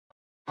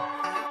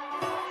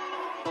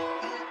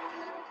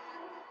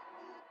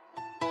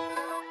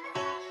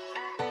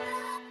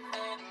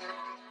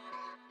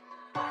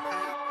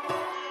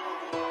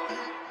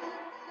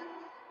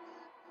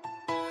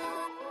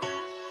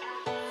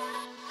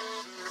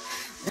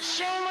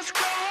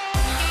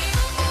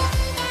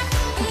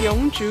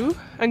Gyeongju,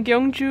 and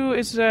Gyeongju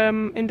is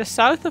in the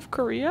south of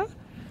Korea.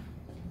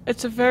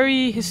 It's a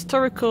very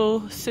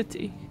historical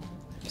city.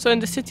 So in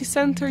the city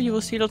center you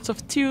will see lots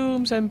of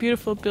tombs and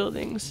beautiful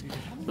buildings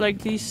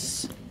like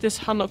this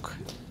Hanok.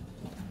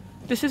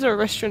 This is our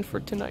restaurant for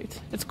tonight.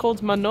 It's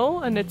called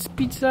Manol and it's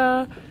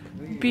pizza,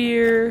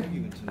 beer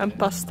and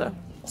pasta.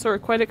 So we're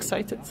quite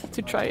excited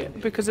to try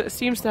it because it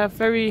seems to have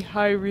very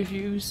high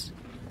reviews.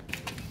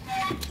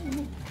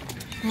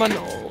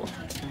 Manol.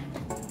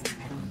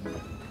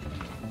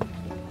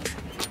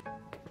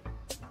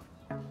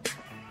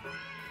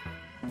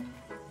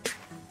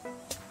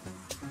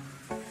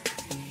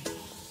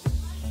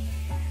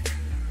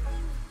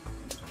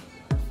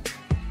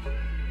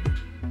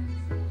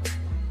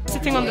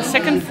 Sitting on the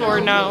second floor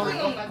now.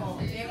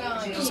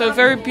 So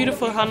very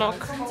beautiful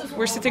Hanok.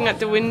 We're sitting at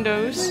the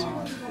windows.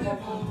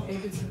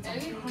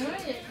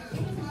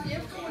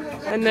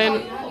 And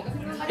then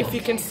if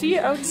you can see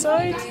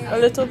outside a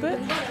little bit,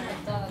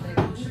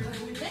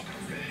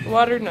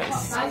 water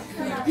nice.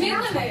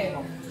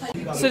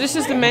 So this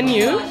is the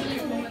menu.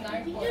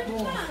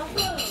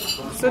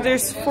 So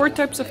there's 4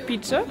 types of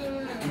pizza,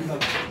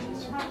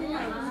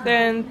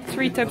 then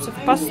 3 types of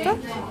pasta,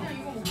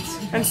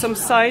 and some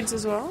sides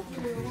as well.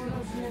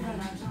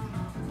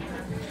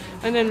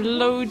 And then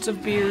loads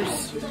of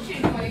beers.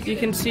 You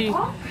can see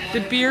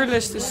the beer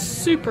list is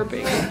super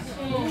big.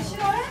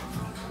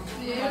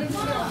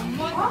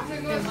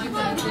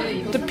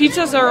 The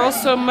pizzas are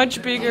also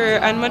much bigger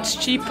and much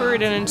cheaper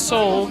than in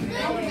Seoul.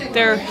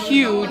 They're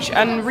huge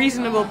and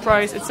reasonable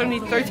price. It's only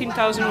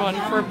 13,000 won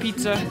for a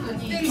pizza.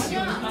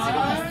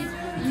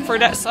 For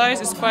that size,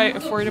 it's quite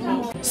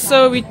affordable.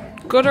 So we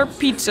got our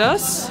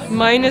pizzas.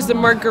 Mine is the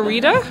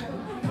margarita.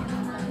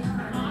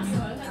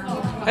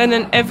 And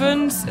then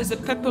Evan's is a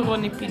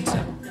pepperoni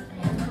pizza.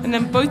 And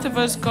then both of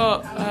us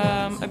got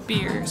a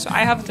beer. So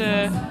I have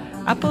the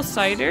apple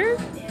cider.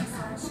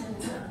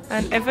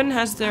 And Evan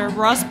has the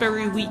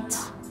raspberry wheat.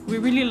 We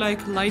really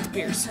like light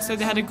beers. So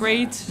they had a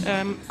great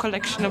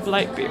collection of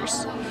light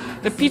beers.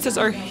 The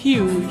pizzas are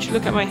huge.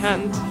 Look at my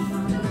hand.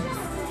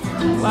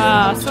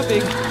 Wow, so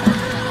big.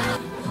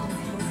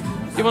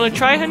 You want to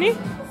try, honey?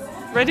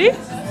 Ready?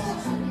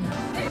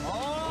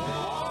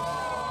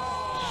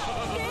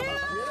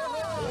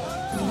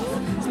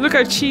 Look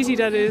how cheesy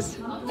that is.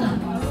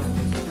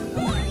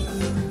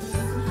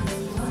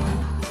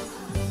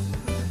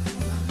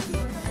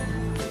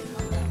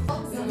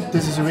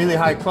 This is a really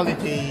high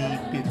quality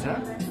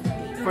pizza.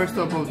 First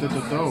of all, the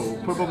dough,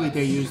 probably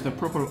they use the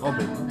proper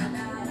oven.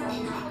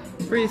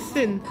 Very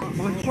thin.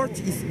 My heart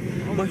is,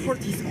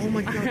 oh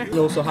my god. It's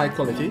also high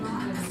quality.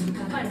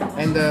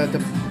 And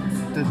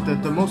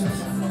the most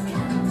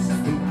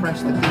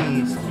impressive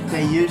thing is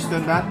they use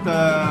not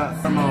the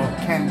normal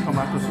canned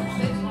tomato sauce,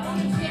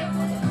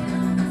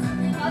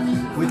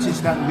 which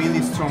is not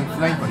really strong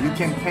flavor. You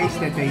can taste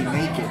that they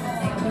make it,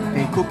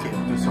 they cook it,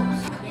 the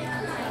sauce.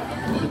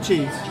 The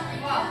cheese,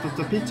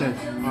 the pizza,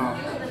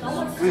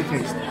 really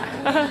tasty.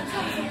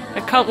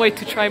 I can't wait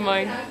to try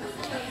mine.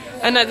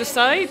 And at the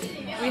side,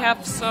 we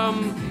have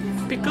some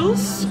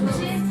pickles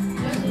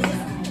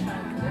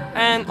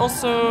and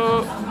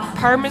also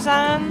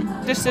parmesan.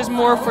 This is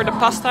more for the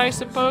pasta, I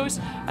suppose,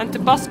 and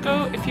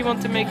Tabasco if you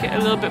want to make it a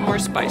little bit more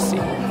spicy.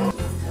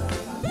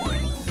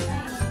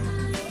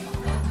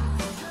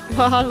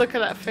 Wow, look at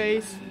that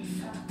face.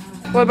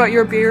 What about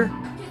your beer?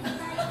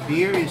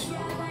 Beer is,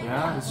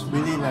 yeah, it's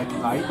really like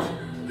light.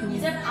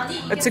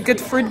 It's a good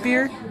fruit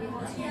beer.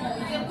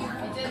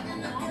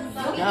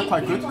 Yeah,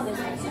 quite good.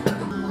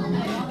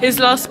 His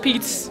last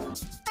piece.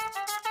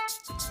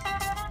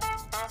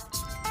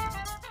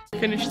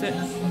 Finished it.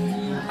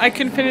 I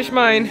can finish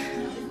mine.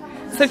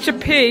 Such a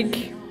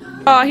pig.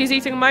 Oh, he's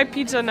eating my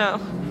pizza now.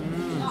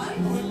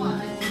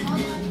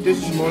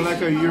 This is more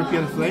like a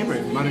European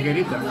flavor,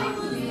 margarita.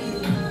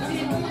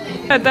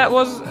 That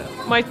was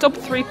my top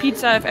 3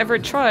 pizza I've ever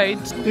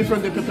tried.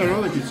 Different than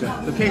pepperoni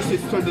pizza. The taste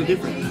is totally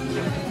different.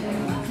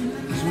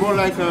 It's more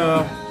like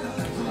a...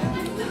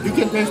 You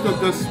can taste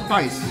the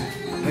spice,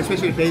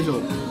 especially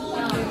basil.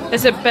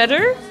 Is it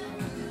better?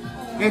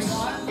 I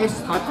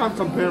can't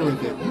compare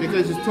with it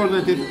because it's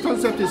totally the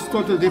concept is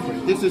totally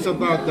different. This is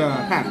about the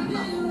ham.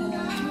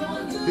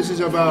 This is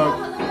about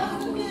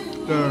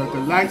the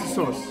light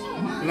sauce,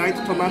 light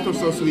tomato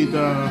sauce with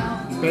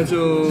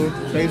basil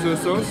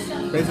sauce,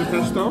 basil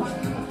pesto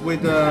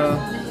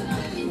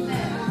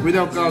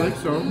without garlic.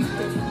 So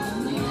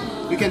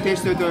you can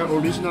taste the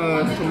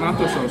original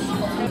tomato sauce.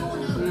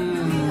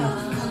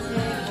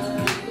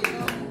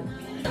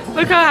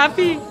 Look how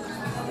happy.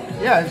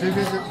 Yeah,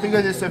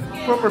 because it's a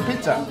proper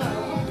pizza.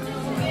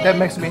 That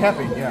makes me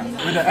happy, yeah.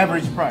 With the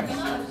average price.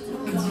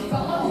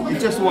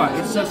 It's just what?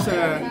 It's just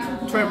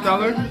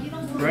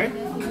 $12, right?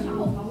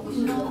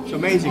 It's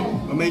amazing.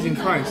 Amazing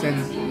price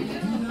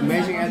and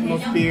amazing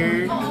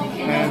atmosphere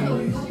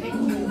and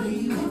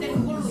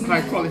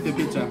high quality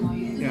pizza.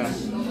 Yeah.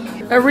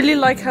 I really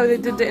like how they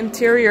did the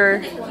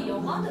interior.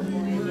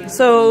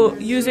 So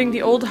using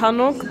the old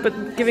Hanok, but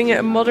giving it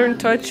a modern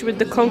touch with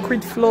the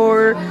concrete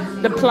floor,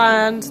 the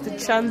plants, the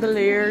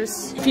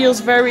chandeliers.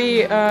 Feels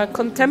very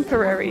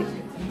contemporary.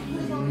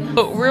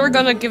 But we're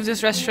gonna give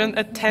this restaurant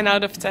a 10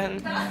 out of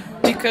 10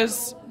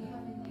 because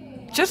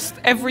just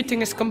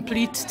everything is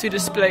complete to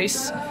this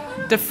place.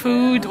 The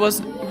food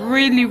was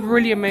really,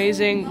 really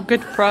amazing,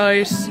 good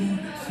price.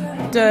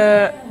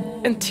 The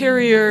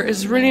interior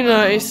is really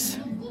nice.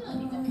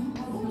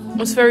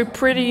 It's very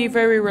pretty,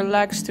 very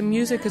relaxed. The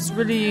music is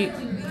really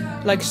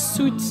like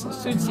suits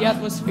the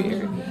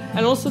atmosphere.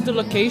 And also the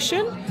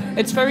location.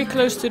 It's very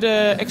close to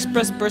the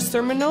express bus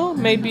terminal,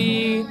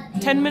 maybe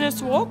 10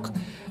 minutes walk.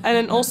 And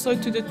then also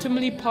to the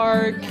Tumuli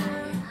Park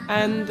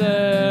and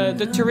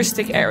the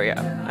touristic area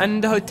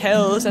and the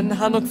hotels and the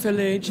Hanok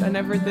village and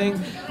everything.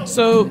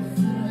 So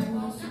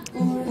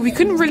we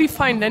couldn't really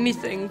find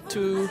anything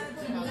to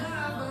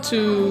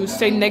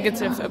say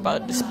negative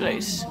about this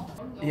place.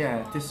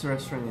 Yeah, this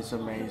restaurant is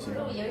amazing.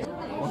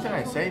 What can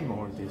I say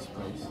more of this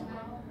place?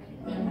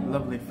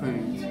 Lovely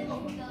food,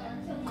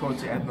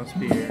 cozy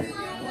atmosphere,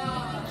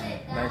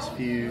 nice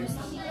view,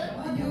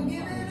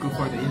 good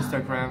for the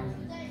Instagram.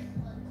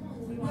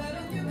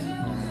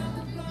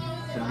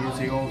 The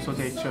music also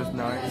they chose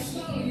nice.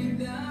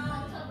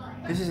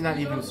 This is not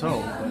even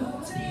so,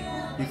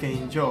 but you can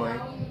enjoy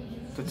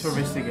the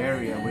touristic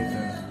area with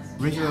a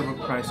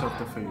reasonable price of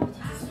the food.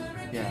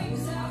 Yeah.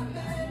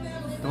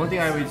 The one thing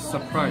I was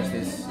surprised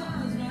is,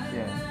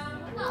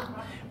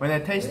 when I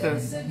taste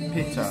the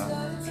pizza,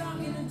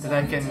 that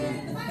I can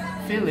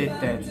feel it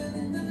that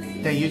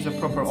they use a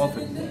proper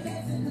oven,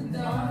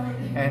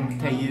 and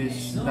they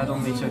use not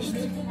only just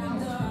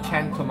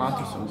canned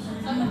tomato sauce.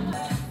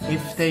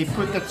 If they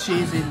put the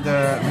cheese in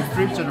the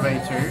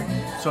refrigerator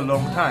so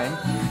long time,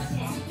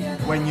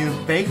 when you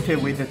bake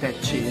it with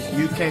that cheese,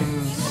 you can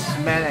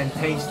smell and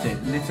taste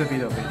it, little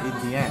bit of it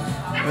in the end.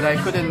 But I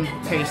couldn't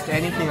taste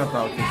anything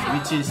about this,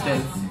 which is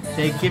that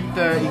they keep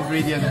the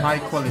ingredient high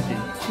quality.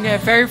 Yeah,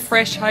 very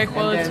fresh, high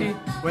quality. And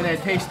then when I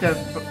taste the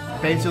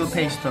basil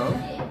pesto,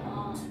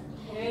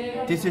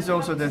 this is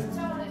also that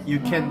you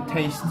can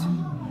taste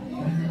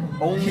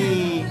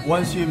only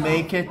once you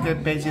make it the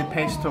basil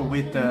pesto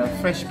with the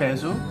fresh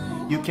basil,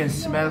 you can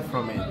smell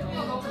from it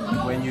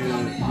when you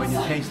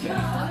taste it.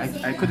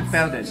 I couldn't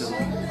feel that. So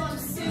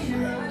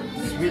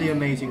it's really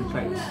amazing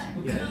place.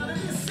 Yeah.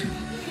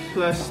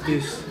 Plus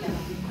this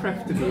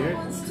craft beer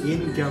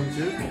in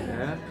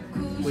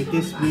Gyeongju, with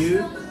this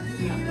view,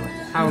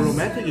 how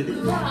romantic it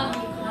is.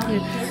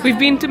 Yeah. We've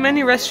been to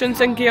many restaurants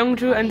in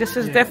Gyeongju, and this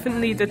is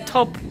definitely the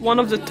top, one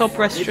of the top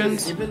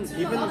restaurants. Even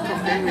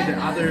comparing with the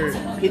other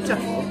pizza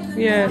hall,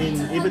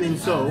 even in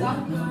Seoul,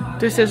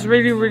 this is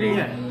really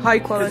high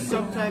quality.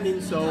 Sometimes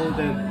in Seoul,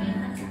 they're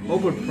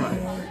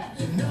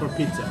overpriced for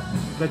pizza,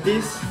 but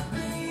this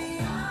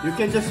you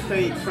can just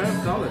pay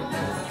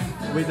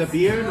 $12 with a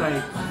beer,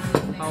 like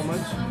how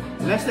much?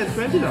 Less than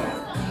 $20.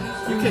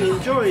 You can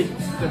enjoy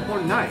the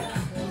whole night.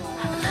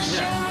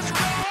 Yeah.